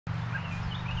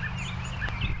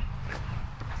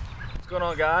going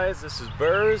on, guys? This is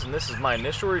Burrs, and this is my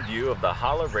initial review of the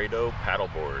Hala Rado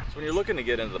paddleboard. So when you're looking to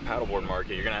get into the paddleboard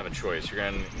market, you're gonna have a choice. You're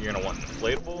gonna want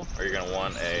inflatable, or you're gonna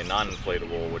want a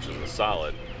non-inflatable, which is a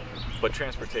solid. But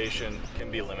transportation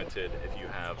can be limited if you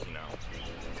have,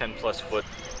 10+ foot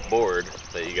board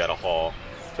that you gotta haul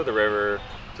to the river,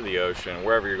 to the ocean,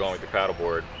 wherever you're going with your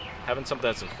paddleboard. Having something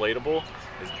that's inflatable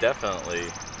is definitely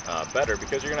better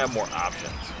because you're gonna have more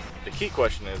options. The key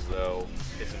question is, though,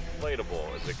 it's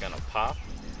inflatable. Is it gonna pop?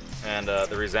 And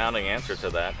the resounding answer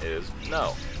to that is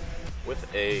no, with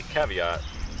a caveat,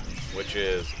 which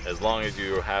is as long as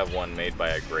you have one made by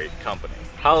a great company.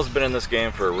 Hala's been in this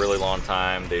game for a really long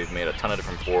time. They've made a ton of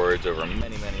different boards over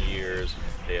many years.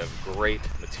 They have great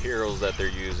materials that they're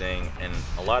using and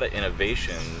a lot of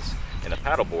innovations in a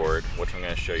paddleboard, which I'm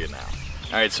going to show you now.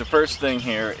 Alright, so first thing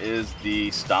here is the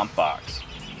StompBox.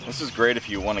 This is great if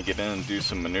you want to get in and do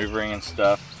some maneuvering and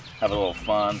stuff, have a little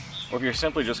fun, or if you're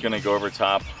simply just going to go over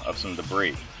top of some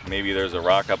debris. Maybe there's a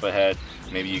rock up ahead,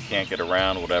 maybe you can't get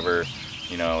around whatever,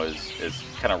 is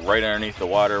kind of right underneath the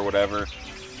water or whatever.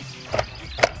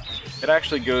 It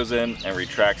actually goes in and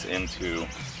retracts into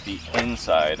the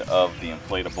inside of the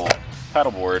inflatable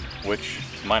paddleboard, which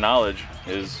to my knowledge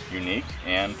is unique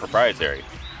and proprietary.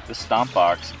 This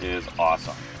StompBox is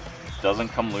awesome. It doesn't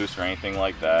come loose or anything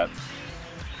like that.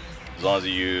 As long as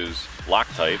you use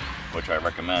Loctite, which I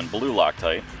recommend, blue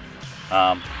Loctite.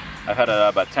 I've had it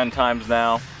about 10 times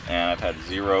now, and I've had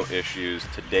 0 issues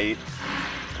to date.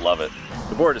 Love it.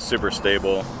 The board is super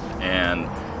stable, and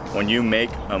when you make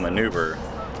a maneuver,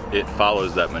 it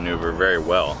follows that maneuver very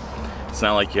well. It's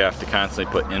not like you have to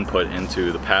constantly put input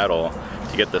into the paddle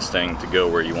to get this thing to go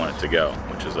where you want it to go,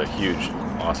 which is a huge,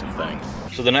 awesome thing.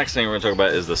 So the next thing we're going to talk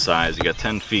about is the size. You got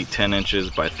 10 feet 10 inches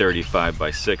by 35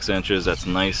 by 6 inches. That's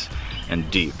nice and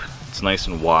deep. It's nice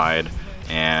and wide,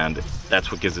 and that's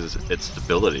what gives it its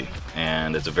stability.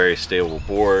 And it's a very stable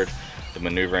board. The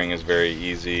maneuvering is very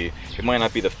easy. It might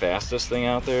not be the fastest thing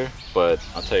out there, but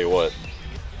I'll tell you what,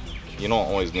 you don't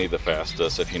always need the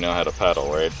fastest if you know how to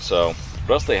paddle, right? So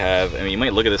what else they have, I mean, you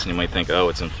might look at this and you might think, oh,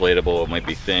 it's inflatable, it might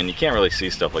be thin. You can't really see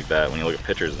stuff like that when you look at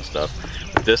pictures and stuff.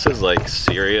 But this is like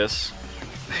serious.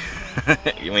 I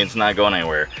mean, it's not going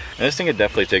anywhere. And this thing could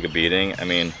definitely take a beating. I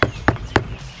mean,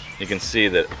 you can see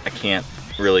that I can't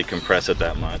really compress it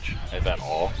that much, if at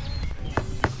all.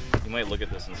 You might look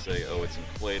at this and say, oh, it's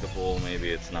inflatable, maybe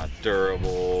it's not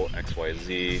durable,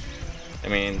 XYZ. I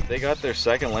mean, they got their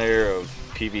second layer of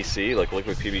PVC, like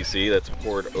liquid PVC, that's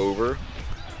poured over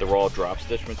the raw drop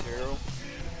stitch material.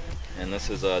 And this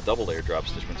is a double layer drop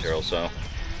stitch material, so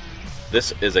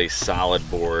this is a solid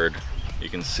board. You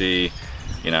can see,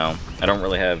 I don't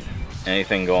really have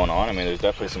anything going on. I mean, there's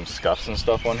definitely some scuffs and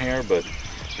stuff on here, but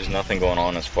there's nothing going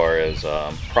on as far as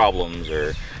problems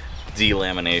or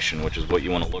delamination, which is what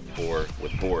you want to look for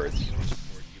with boards.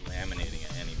 Or delaminating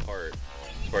at any part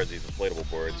as far as these inflatable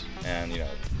boards. And,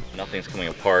 nothing's coming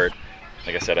apart.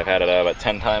 Like I said, I've had it about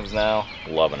 10 times now.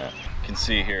 Loving it. You can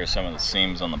see here some of the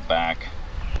seams on the back.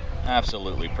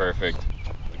 Absolutely perfect.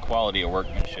 The quality of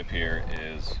workmanship here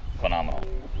is phenomenal.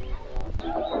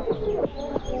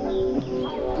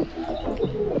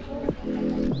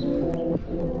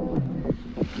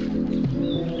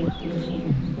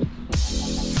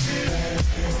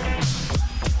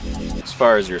 As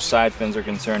far as your side fins are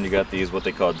concerned, you got these what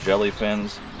they call jelly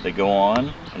fins. They go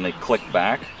on and they click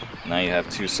back. Now you have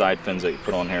 2 side fins that you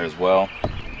put on here as well.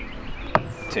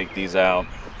 Take these out,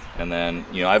 and then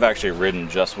I've actually ridden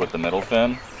just with the middle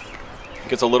fin. It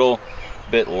gets a little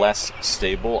bit less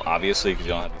stable, obviously, because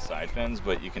you don't have the side fins,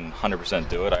 but you can 100%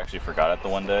 do it. I actually forgot it the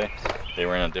one day. They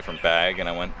were in a different bag, and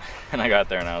I went and I got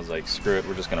there and I was like, screw it,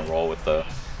 we're just gonna roll with the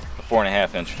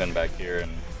 4.5 inch fin back here.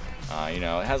 And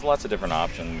it has lots of different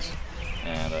options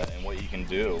and what you can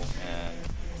do, and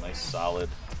nice solid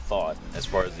thought as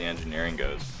far as the engineering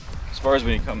goes. As far as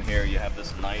when you come here, you have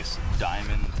this nice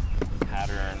diamond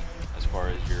pattern as far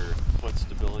as your foot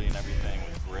stability and everything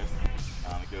with grip.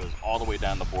 It goes all the way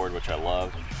down the board, which I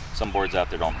love. Some boards out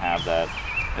there don't have that.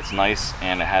 It's nice,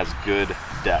 and it has good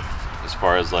depth as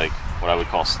far as like what I would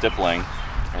call stippling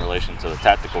in relation to the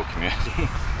tactical community.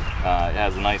 It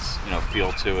has a nice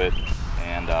feel to it,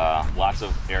 and lots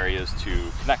of areas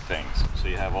to connect things. So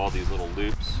you have all these little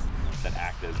loops that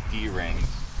act as D-rings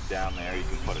down there. You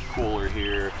can put a cooler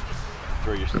here,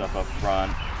 throw your stuff up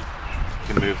front.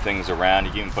 You can move things around.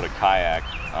 You can even put a kayak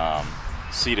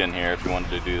seat in here if you wanted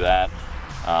to do that.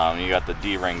 You got the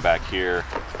D-ring back here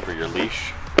for your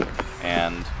leash,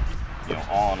 and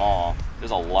all in all,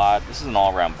 there's a lot. This is an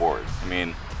all-around board. I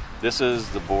mean, this is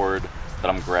the board that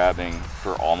I'm grabbing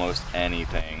for almost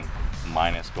anything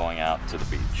minus going out to the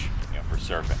beach, for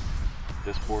surfing.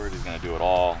 This board is going to do it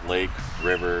all. Lake,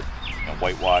 river,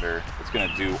 whitewater. It's going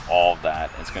to do all of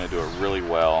that. It's going to do it really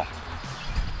well,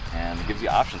 and it gives you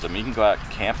options. I mean, you can go out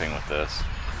camping with this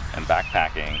and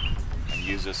backpacking and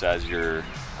use this as your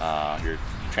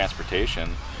transportation,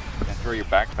 and throw your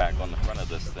backpack on the front of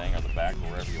this thing or the back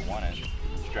or wherever you want it.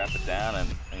 Strap it down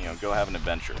and go have an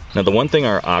adventure. Now, the one thing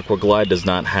our Aqua Glide does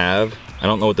not have, I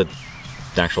don't know what the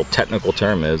actual technical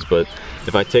term is, but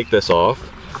if I take this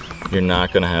off, you're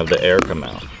not going to have the air come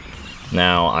out.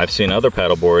 Now, I've seen other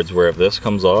paddle boards where if this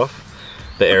comes off,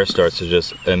 the air starts to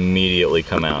just immediately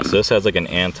come out. So this has like an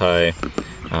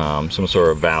some sort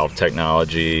of valve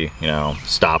technology,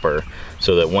 stopper,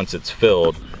 so that once it's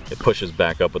filled, it pushes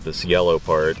back up with this yellow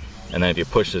part, and then if you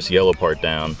push this yellow part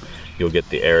down, you'll get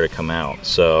the air to come out.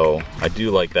 So I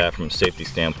do like that from a safety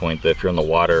standpoint, that if you're in the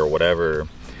water or whatever,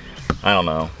 I don't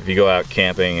know, if you go out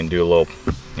camping and do a little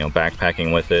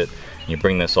backpacking with it, and you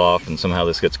bring this off and somehow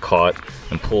this gets caught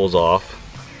and pulls off,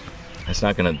 it's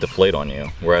not going to deflate on you.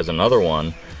 Whereas another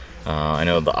one, I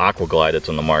know the Aqua Glide that's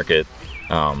on the market,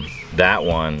 that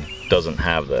one doesn't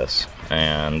have this,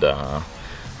 and I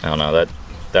don't know,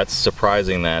 that's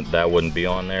surprising that wouldn't be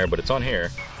on there, but it's on here.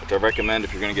 Which I recommend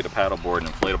if you're going to get a paddleboard, an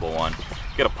inflatable one,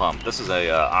 get a pump. This is a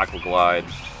Aqua Glide.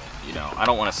 I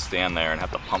don't want to stand there and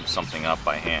have to pump something up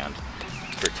by hand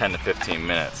for 10 to 15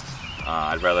 minutes.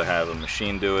 I'd rather have a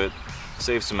machine do it,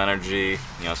 save some energy,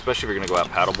 especially if you're going to go out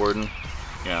paddleboarding.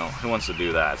 Who wants to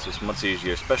do that? It's just much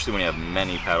easier, especially when you have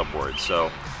many paddleboards. So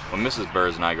when Mrs.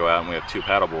 Burrs and I go out and we have 2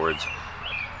 paddleboards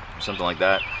or something like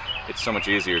that, it's so much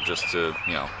easier just to,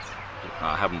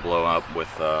 have them blow up with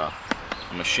a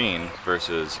machine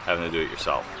versus having to do it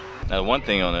yourself. Now, one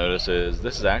thing you'll notice is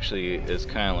this is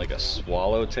kind of like a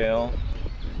swallowtail.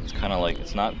 It's kind of like,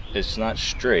 it's not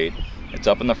straight. It's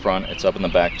up in the front, it's up in the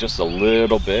back just a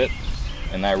little bit,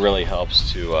 and that really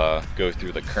helps to go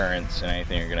through the currents and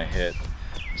anything you're gonna hit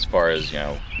as far as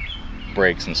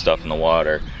breaks and stuff in the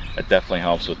water. It definitely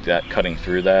helps with that, cutting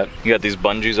through that. You got these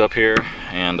bungees up here,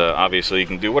 and obviously you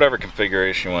can do whatever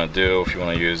configuration you want to do. If you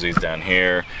want to use these down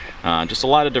here, just a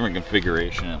lot of different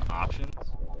configuration and options,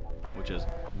 which is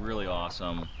really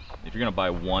awesome. If you're gonna buy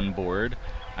one board,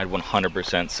 I'd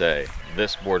 100% say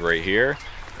this board right here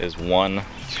is one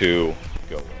to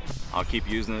go with. I'll keep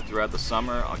using it throughout the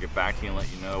summer. I'll get back to you and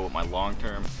let you know what my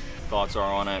long-term thoughts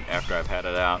are on it after I've had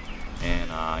it out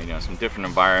and some different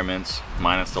environments,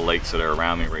 minus the lakes that are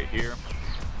around me right here.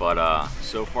 But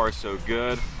so far so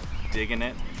good, digging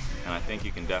it, and I think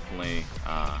you can definitely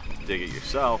dig it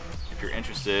yourself if you're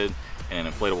interested in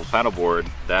an inflatable paddleboard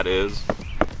that is,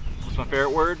 what's my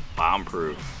favorite word?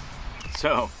 Bomb-proof.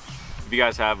 So if you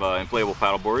guys have inflatable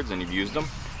paddleboards and you've used them,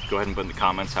 go ahead and put in the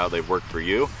comments how they've worked for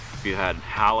you. If you had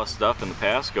Hala stuff in the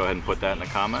past, go ahead and put that in the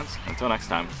comments. Until next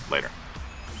time, later.